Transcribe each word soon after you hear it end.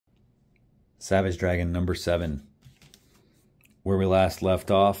Savage Dragon number 7. Where we last left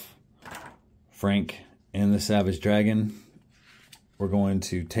off, Frank and the Savage Dragon were going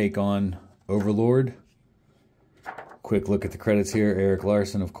to take on Overlord. Quick look at the credits here. Erik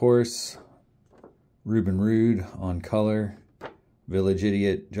Larsen, of course. Ruben Rude on color. Village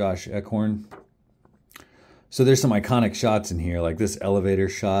Idiot, Josh Eckhorn. So there's some iconic shots in here, like this elevator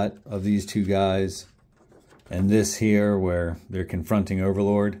shot of these two guys. And this here where they're confronting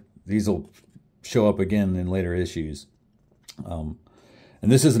Overlord. These will show up again in later issues. And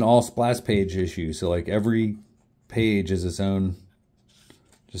this is an all splash page issue. So like every page is its own,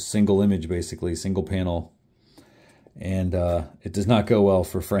 just single image basically, single panel. And it does not go well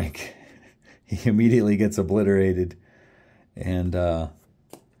for Frank. He immediately gets obliterated. And, you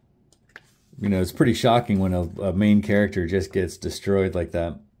know, it's pretty shocking when a main character just gets destroyed like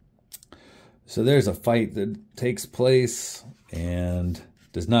that. So there's a fight that takes place and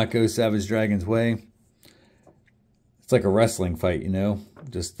does not go Savage Dragon's way. It's like a wrestling fight, you know.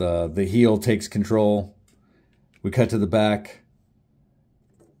 Just the heel takes control. We cut to the back.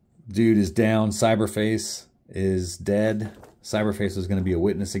 Dude is down. Cyberface is dead. Cyberface was going to be a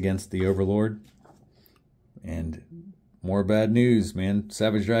witness against the Overlord. And more bad news, man.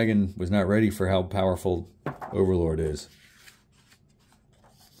 Savage Dragon was not ready for how powerful Overlord is.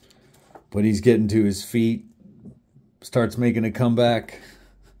 But he's getting to his feet. Starts making a comeback.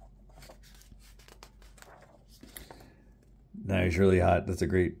 Now he's really hot. That's a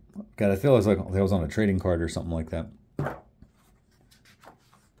great... God, I feel like that was on a trading card or something like that.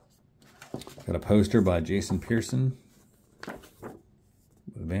 Got a poster by Jason Pearson.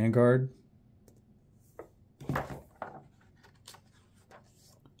 Vanguard.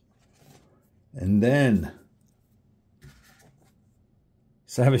 And then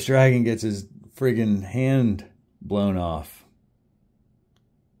Savage Dragon gets his friggin' hand blown off.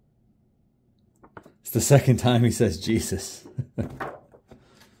 It's the second time he says Jesus.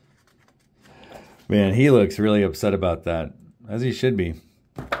 Man, he looks really upset about that, as he should be.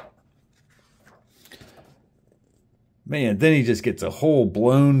 Man, then he just gets a hole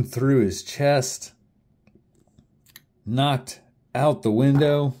blown through his chest. Knocked out the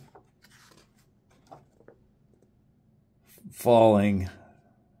window. Falling.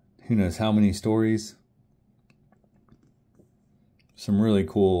 Who knows how many stories. Some really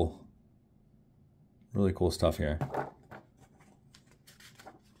cool stuff here.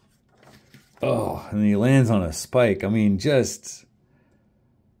 Oh, and he lands on a spike. I mean, just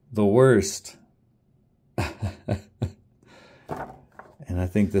the worst. And I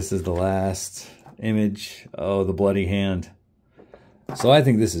think this is the last image. Oh, the bloody hand. So I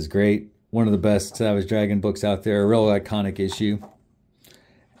think this is great. One of the best Savage Dragon books out there. A real iconic issue.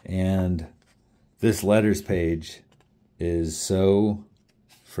 And this letters page is so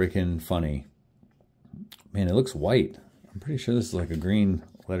freaking funny. Man, it looks white. I'm pretty sure this is like a green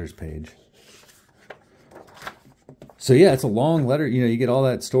letters page. So yeah, it's a long letter. You know, you get all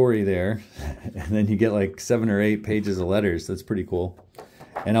that story there. And then you get like 7 or 8 pages of letters. That's pretty cool.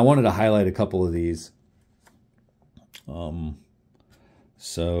 And I wanted to highlight a couple of these.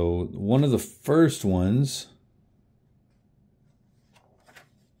 So one of the first ones...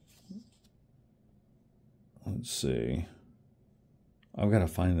 Let's see. I've got to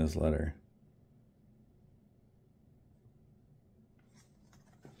find this letter.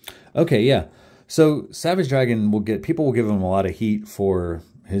 Okay, yeah. So Savage Dragon people will give him a lot of heat for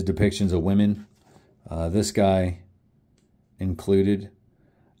his depictions of women. This guy included.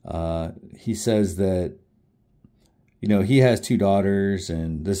 He says that, you know, he has 2 daughters,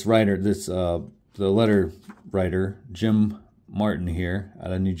 and this writer, the letter writer, Jim Martin here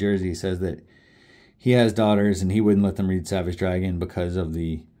out of New Jersey, says that he has daughters and he wouldn't let them read Savage Dragon because of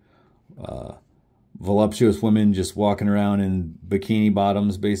the voluptuous women just walking around in bikini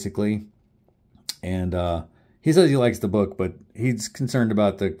bottoms, basically. And he says he likes the book, but he's concerned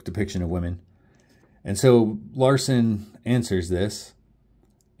about the depiction of women. And so Larsen answers this,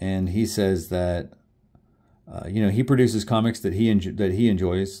 and he says that, you know, he produces comics that he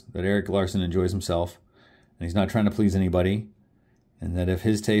enjoys, that Erik Larsen enjoys himself, and he's not trying to please anybody, and that if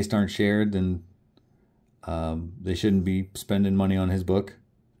his tastes aren't shared, then they shouldn't be spending money on his book.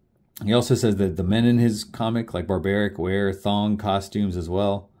 He also says that the men in his comic, like Barbaric, wear thong costumes as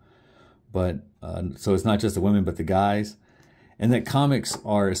well. But so it's not just the women, but the guys. And that comics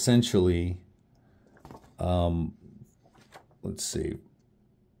are essentially, let's see.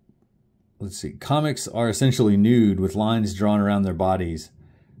 Comics are essentially nude with lines drawn around their bodies.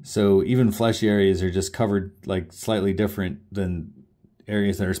 So even fleshy areas are just covered like slightly different than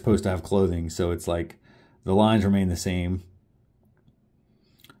areas that are supposed to have clothing. So it's like the lines remain the same.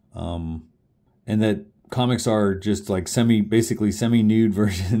 and that comics are just like basically semi-nude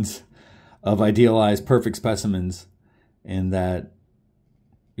versions of idealized perfect specimens, and that,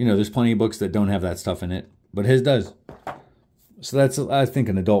 you know, there's plenty of books that don't have that stuff in it, but his does. So that's, I think,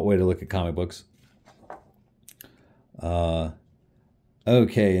 an adult way to look at comic books.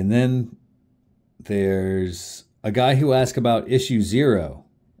 Okay, and then there's a guy who asked about issue 0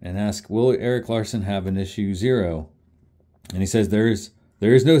 and asked, will Erik Larsen have an issue 0? And he says there is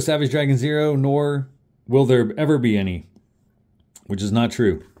no Savage Dragon 0, nor will there ever be any, which is not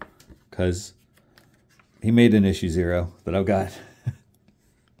true, because he made an issue 0 that I've got.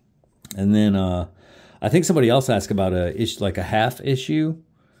 And then I think somebody else asked about like a half issue,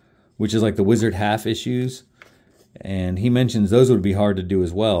 which is like the Wizard half issues. And he mentions those would be hard to do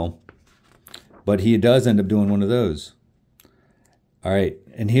as well. But he does end up doing one of those. All right,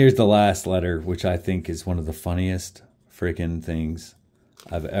 and here's the last letter, which I think is one of the funniest freaking things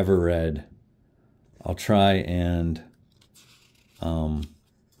I've ever read. I'll try and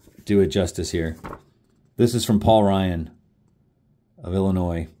do it justice here. This is from Paul Ryan of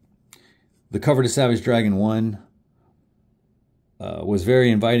Illinois. The cover to Savage Dragon 1 was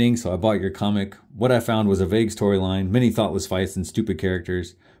very inviting, so I bought your comic. What I found was a vague storyline, many thoughtless fights, and stupid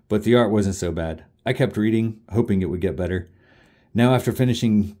characters, but the art wasn't so bad. I kept reading, hoping it would get better. Now, after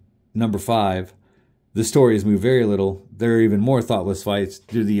finishing number 5, the story has moved very little. There are even more thoughtless fights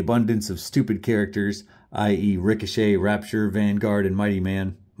due to the abundance of stupid characters, i.e. Ricochet, Rapture, Vanguard, and Mighty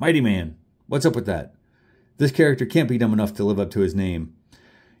Man. Mighty Man! What's up with that? This character can't be dumb enough to live up to his name.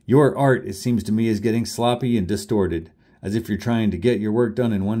 Your art, it seems to me, is getting sloppy and distorted, as if you're trying to get your work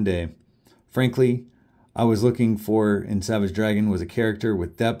done in one day. Frankly, I was looking for in Savage Dragon was a character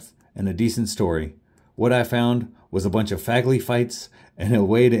with depth and a decent story. What I found was a bunch of fagly fights and a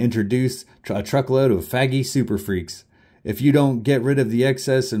way to introduce a truckload of faggy super freaks. If you don't get rid of the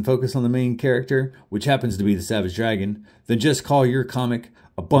excess and focus on the main character, which happens to be the Savage Dragon, then just call your comic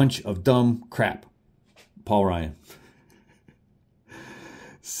a bunch of dumb crap. Paul Ryan.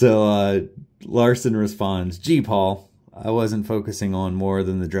 So Larsen responds, gee, Paul, I wasn't focusing on more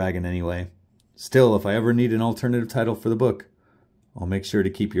than the dragon anyway. Still, if I ever need an alternative title for the book, I'll make sure to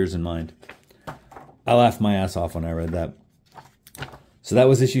keep yours in mind. I laughed my ass off when I read that. So that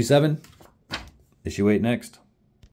was issue 7. Issue 8 next.